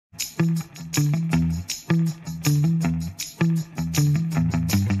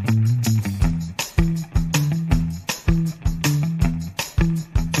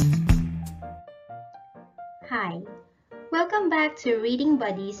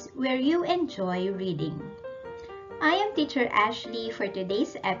buddies where you enjoy reading. I am Teacher Ashley for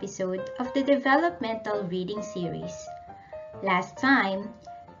today's episode of the Developmental Reading Series. Last time,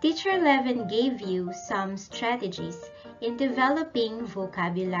 Teacher Levin gave you some strategies in developing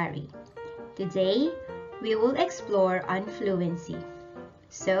vocabulary. Today, we will explore on fluency.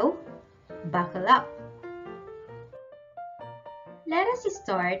 So, buckle up! Let us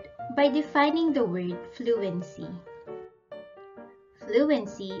start by defining the word fluency.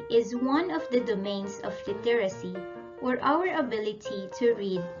 Fluency is one of the domains of literacy, or our ability to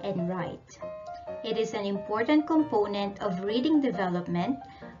read and write. It is an important component of reading development,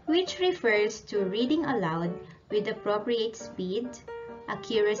 which refers to reading aloud with appropriate speed,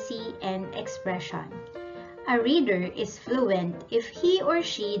 accuracy, and expression. A reader is fluent if he or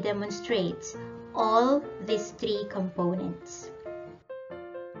she demonstrates all these three components.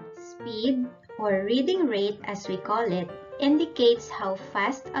 Speed, or reading rate as we call it, indicates how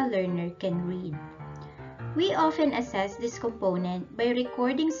fast a learner can read. We often assess this component by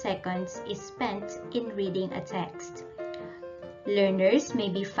recording seconds spent in reading a text. Learners may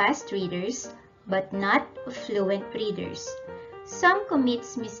be fast readers, but not fluent readers. Some commit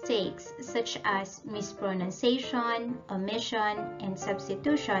mistakes such as mispronunciation, omission, and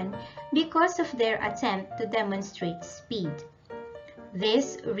substitution because of their attempt to demonstrate speed.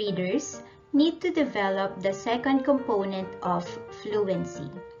 These readers need to develop the second component of fluency.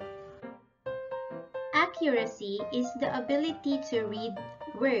 Accuracy is the ability to read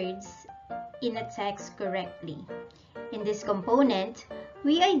words in a text correctly. In this component,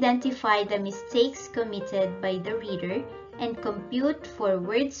 we identify the mistakes committed by the reader and compute for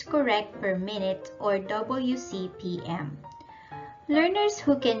words correct per minute, or WCPM. Learners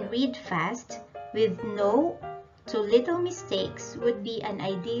who can read fast with no to little mistakes would be an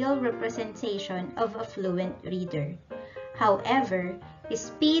ideal representation of a fluent reader. However,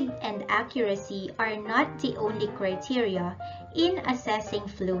 speed and accuracy are not the only criteria in assessing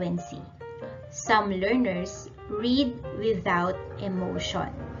fluency. Some learners read without emotion.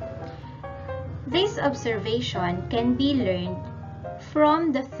 This observation can be learned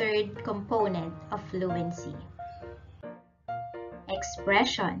from the third component of fluency.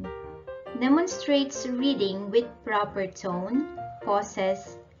 Expression demonstrates reading with proper tone,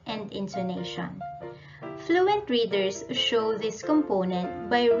 pauses, and intonation. Fluent readers show this component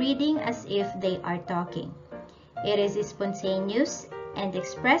by reading as if they are talking. It is spontaneous and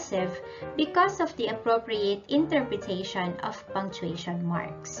expressive because of the appropriate interpretation of punctuation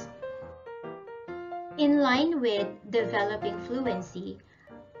marks. In line with developing fluency,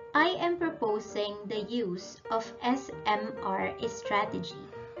 I am proposing the use of SMR strategy.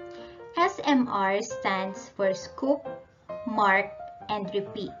 SMR stands for Scoop, Mark, and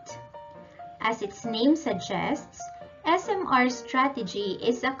Repeat. As its name suggests, SMR strategy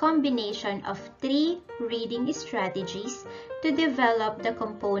is a combination of three reading strategies to develop the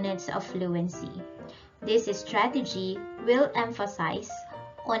components of fluency. This strategy will emphasize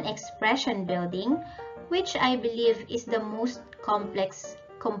on expression building, which I believe is the most complex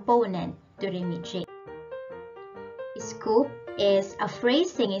component to remediate. Scoop is a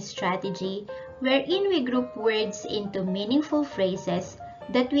phrasing strategy wherein we group words into meaningful phrases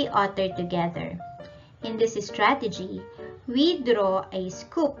that we utter together. In this strategy, we draw a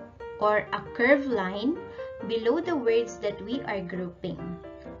scoop or a curved line below the words that we are grouping,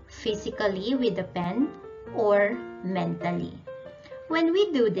 physically with a pen or mentally. When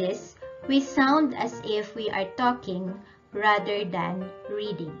we do this, we sound as if we are talking rather than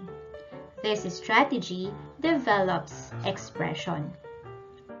reading. This strategy develops expression.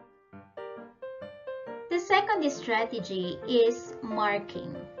 The second strategy is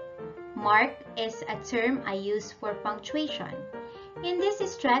marking. Mark is a term I use for punctuation. In this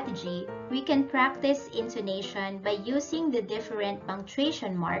strategy, we can practice intonation by using the different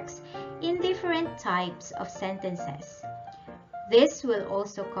punctuation marks in different types of sentences. This will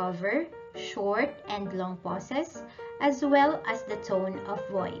also cover short and long pauses, as well as the tone of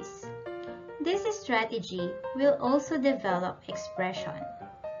voice. This strategy will also develop expression.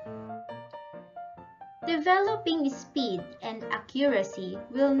 Developing speed and accuracy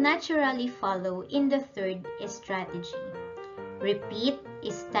will naturally follow in the third strategy. Repeat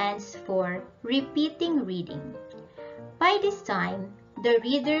stands for repeating reading. By this time, the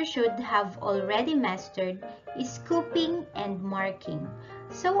reader should have already mastered scooping and marking,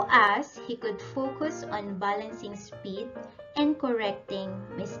 so as he could focus on balancing speed and correcting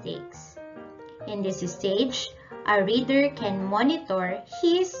mistakes. In this stage, a reader can monitor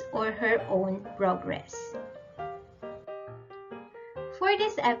his or her own progress. For For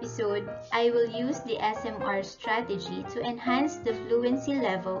this episode, I will use the SMR strategy to enhance the fluency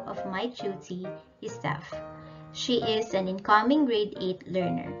level of my tutee, Steph. She is an incoming grade 8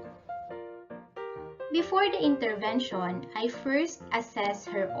 learner. Before the intervention, I first assess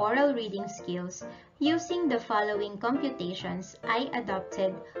her oral reading skills using the following computations I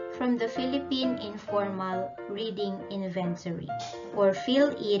adopted from the Philippine Informal Reading Inventory, or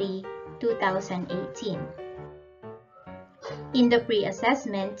PhilERI 2018. In the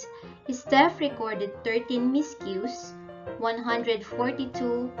pre-assessment, Steph recorded 13 miscues,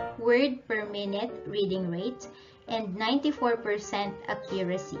 142 word per minute reading rate, and 94%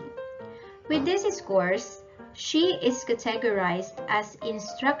 accuracy. With these scores, she is categorized as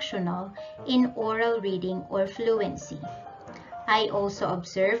instructional in oral reading or fluency. I also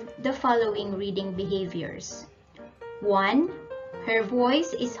observed the following reading behaviors. 1. Her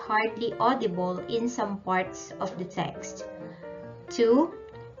voice is hardly audible in some parts of the text. 2.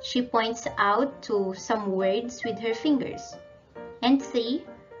 She points out to some words with her fingers. And 3.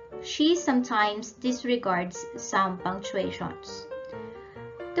 She sometimes disregards some punctuations.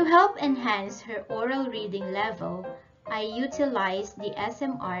 To help enhance her oral reading level, I utilized the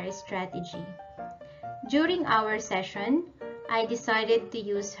SMR strategy. During our session, I decided to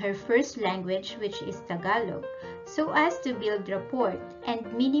use her first language, which is Tagalog, so as to build rapport and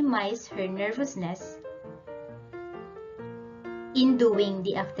minimize her nervousness in doing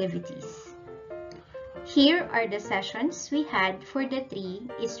the activities. Here are the sessions we had for the 3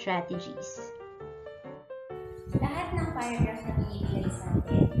 strategies. Lahat ng paragraph na binibigay sa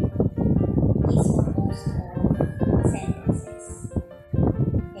atin is composed of sentences.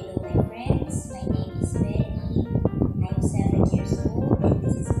 Hello my friends, my name is Benny, I'm 7 years old, and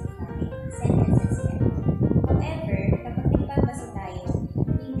this is becoming sentences yan. However, kapag nagbabasa tayo,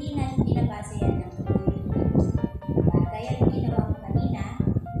 hindi natin binabasa yan ng tuloy-tuloy. Gaya ng ginawa ko kanina,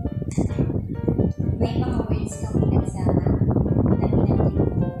 may mga words kang pinagsama na binanggit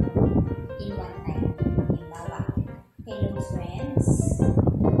mo in one time. Hello friends,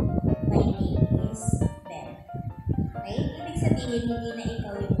 my name is Ben. Okay? Ibig sabihin, hindi na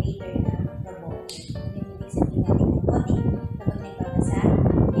ikaw yung reader ng robotic. Ibig sabihin natin robotic. Kapag nagbabasa,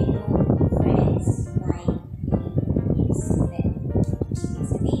 hello friends, my name is Ben. Ibig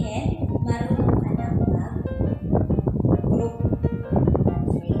sabihin, marunong ka ng mag-group ng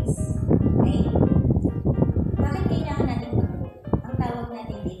phrase. Okay? Bakit kailangan natin mag-group? Ang tawag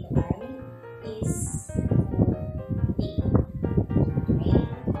natin dito ay is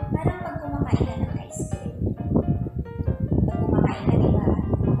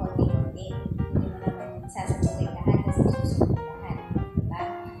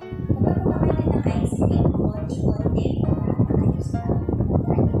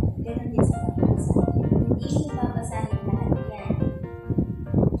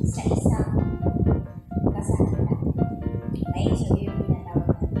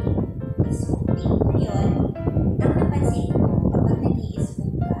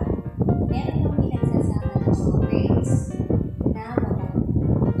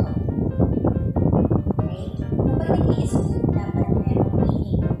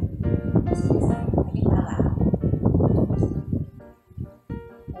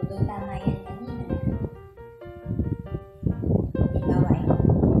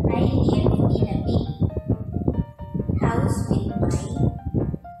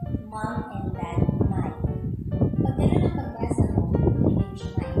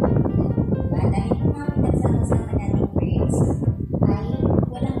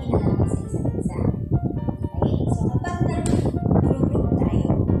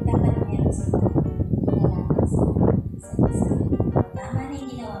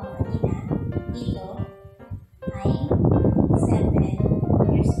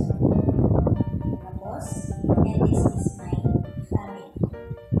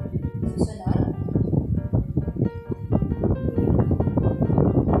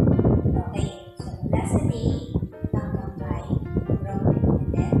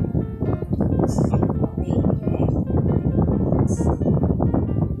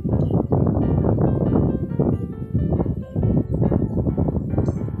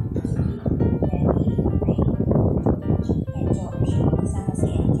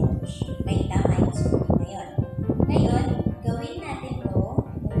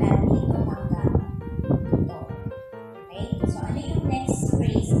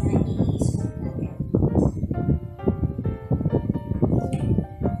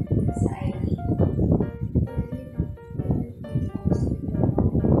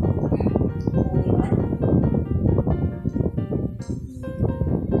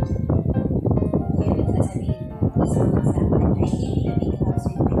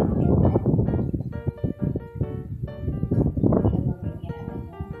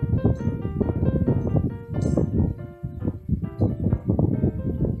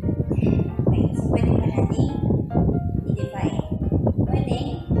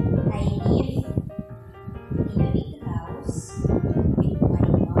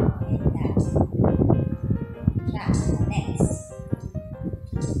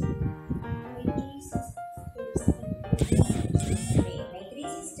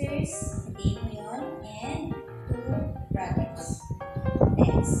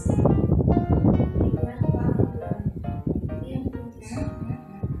Next.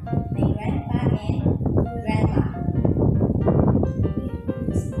 My grandpa and grandma.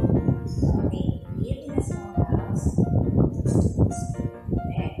 Okay, live in a small house.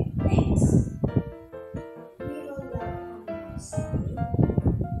 Okay, next.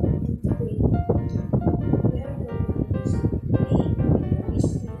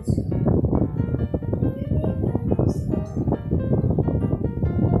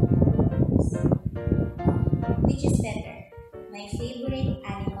 Which is better? My favorite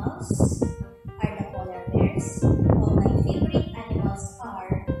animals are the polar bears, or my favorite animals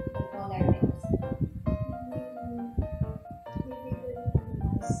are the polar bears.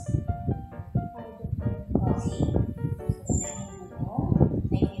 Okay. So, unahin mo,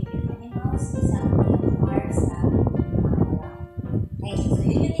 my favorite animals, isang yung are sa mga. Okay, so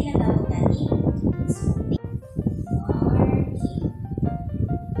yun yung tinatawag natin smoothie. Marking.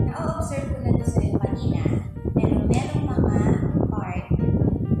 Na-observe ko na doon sa'yo kanina, pero merong mga part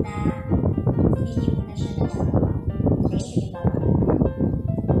na hindi mo na siya nagagawa. Okay, sige ba?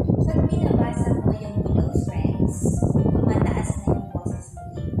 Pag binabasa mo yung hello friends, tumataas na yung boses mo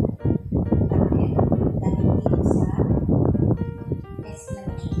dito. Bakit? Dahil dito sa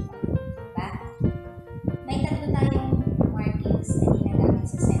exclamation mark. Diba? May tatlo tayong markings na ginagamit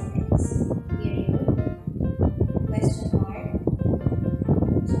sa sentence. Period, question mark,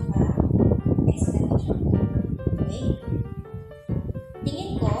 tsaka exclamation mark. Okay?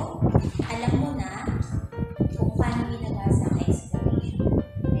 Tingin ko, alam mo na kung paano binabasa ang exclamation.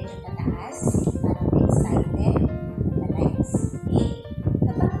 Medyo mataas, parang excited, malights. Okay?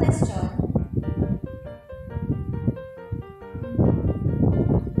 Kapag question, diba?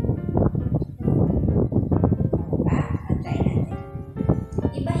 Try natin.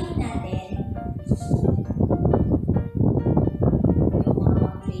 Ibahin natin yung mga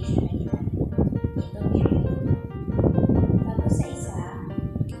punctuation na ginamit. Ito, period. Tapos sa isa,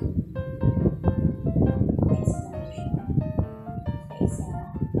 exclamation. Sa isa,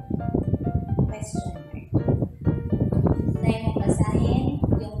 question mark. Try mo basahin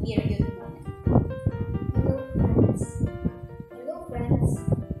yung period muna. Hello friends. Hello friends.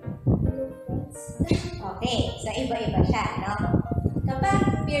 Okay, so iba-iba siya, no?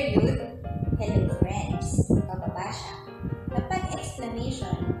 Kapag period, hello friends, pababa siya. Kapag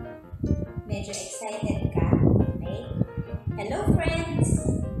exclamation, medyo excited ka, okay? Hello friends,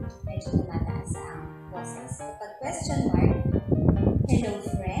 medyo tumataas ang boses. Kapag question mark, hello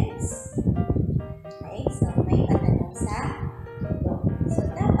friends, okay? So may patanong sa dulo. So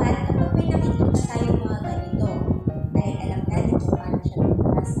dapat, kapag may nakikita tayong mga ganito, dahil alam natin kung paano siya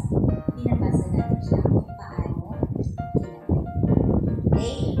binabasa natin siya kung paano ginamit.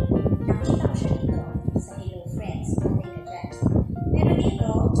 Okay? Nakita ko siya dito sa hello friends. Okay na dyan. Pero dito,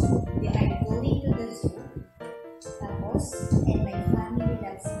 we are going to the zoo. Tapos, and my family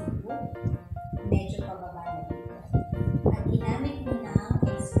loves me too. Medyo pababa na dito. Ang ginamit mo ng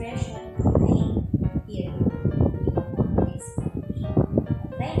expression ay period. Exclamation.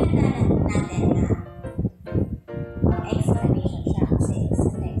 Try na natin na exclamation siya kasi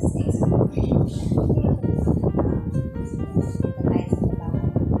sa next exclamation siya. Ito tayo sa baba.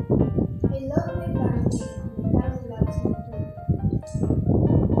 I love my family. My family loves me too.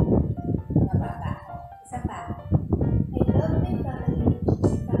 Bababa. Isa pa. I love my family.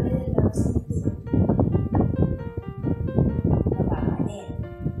 My family loves me too. Bababa din.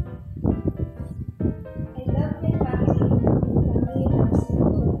 I love my family. My family loves me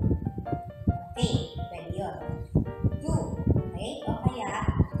too. Okay.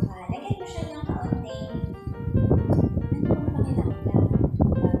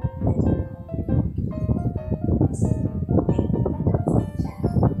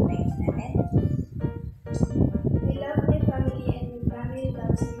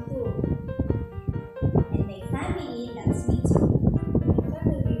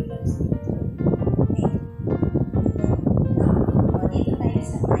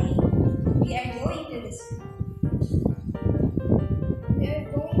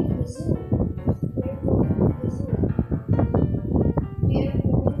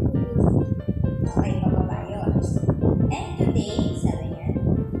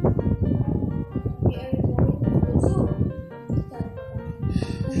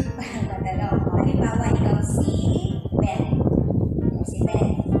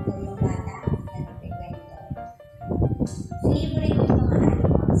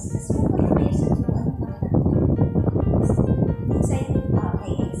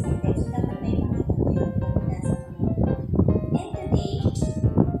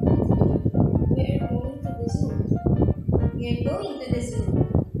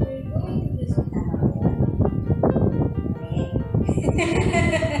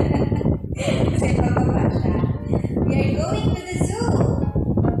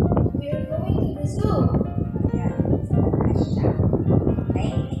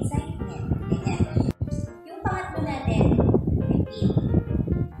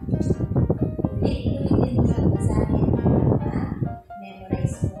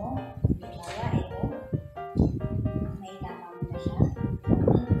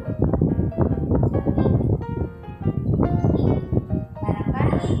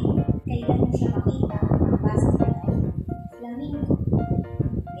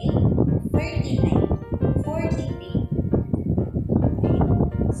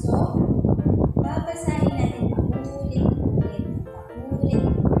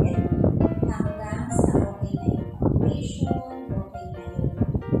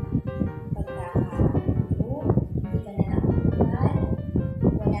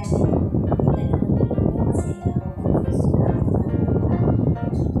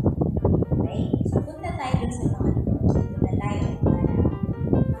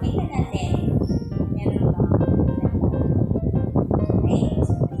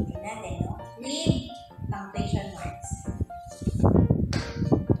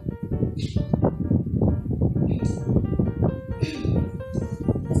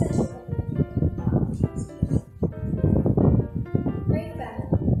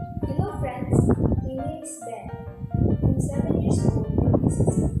 is Ben. I'm 7 years old and this is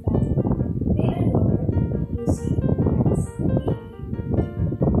my family. They are Robert, Lucy, Max, Katie,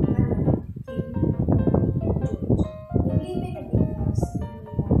 Anna, Kim, and George. We live in a big house in a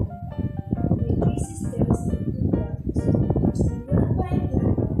mountain. My three sisters and two brothers. My grandpa and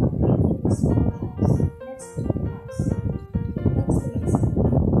grandma live in a small house next to the house. Next to my school.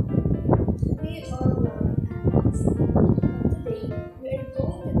 We all love animals. And today we are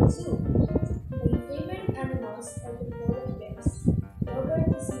going to the zoo. My favorite animals are the polar bears.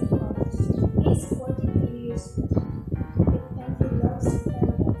 Robert is my father. He is 42 years old and he loves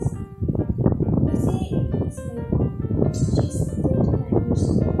animals. Lucy is my mom. She's 39 years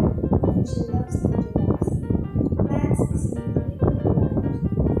old and she loves the giraffes. Max is my little brother.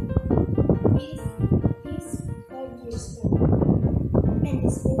 He's 5 years old and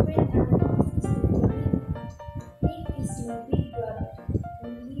his favorite animal is the flamingo. Nick is my big brother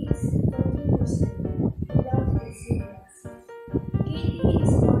and he is 14 years old. He loves the zebras. Katie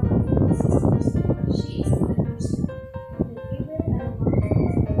is one of my sisters. She is 9 years old. My favorite animal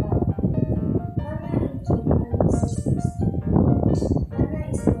is the lion. Anna and Kim are my sisters too. Anna is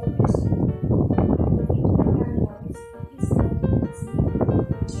 12 years old. My favorite animal is the snake.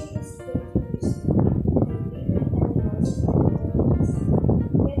 Kim is 13 years old. My favorite animals are the dolphins.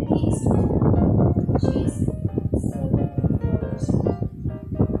 Betty is my aunt. She is 74 years old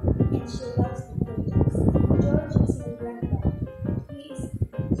and she loves the turtles. George is my grandpa. He is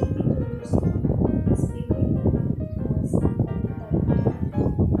 82 years old. His favorite animals are the tigers.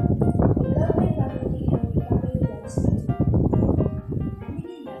 I love my family and my family loves me too.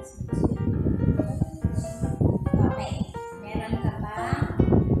 Family loves me too. Okay, meron ka bang panito?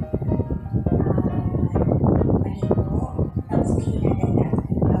 Tapos may dinadagdag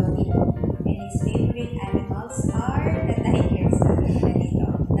ang tawag dito. And his favorite animals are the tigers. Sabi nila dito.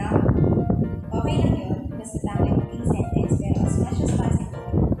 No? Okay lang yun. Basta tama yung maging sentence. Pero as much as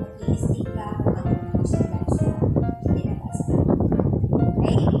possible, mag-i-stick ka kung ano yung gusto lang sa binabasa.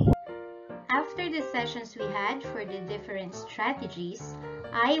 Okay? After the sessions we had for the different strategies,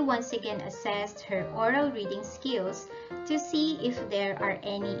 I once again assessed her oral reading skills to see if there are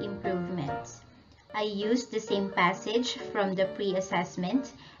any improvements. I used the same passage from the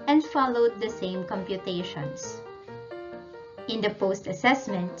pre-assessment and followed the same computations. In the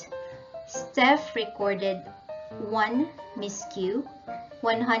post-assessment, Steph recorded 1 miscue,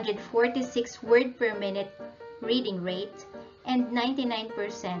 146 word per minute reading rate, and 99%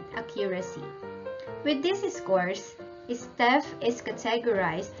 accuracy. With these scores, Steph is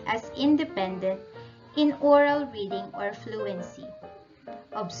categorized as independent in oral reading or fluency.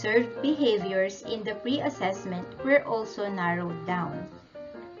 Observed behaviors in the pre-assessment were also narrowed down.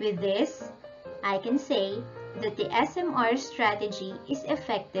 With this, I can say that the SMR strategy is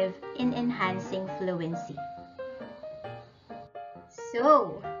effective in enhancing fluency.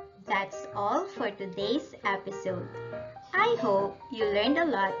 So, that's all for today's episode. I hope you learned a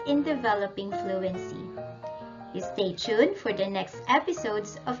lot in developing fluency. Stay tuned for the next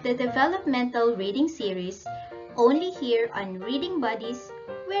episodes of the developmental reading series only here on Reading Buddies,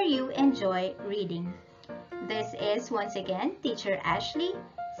 where you enjoy reading. This is once again Teacher Ashley.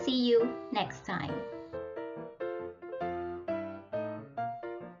 See you next time.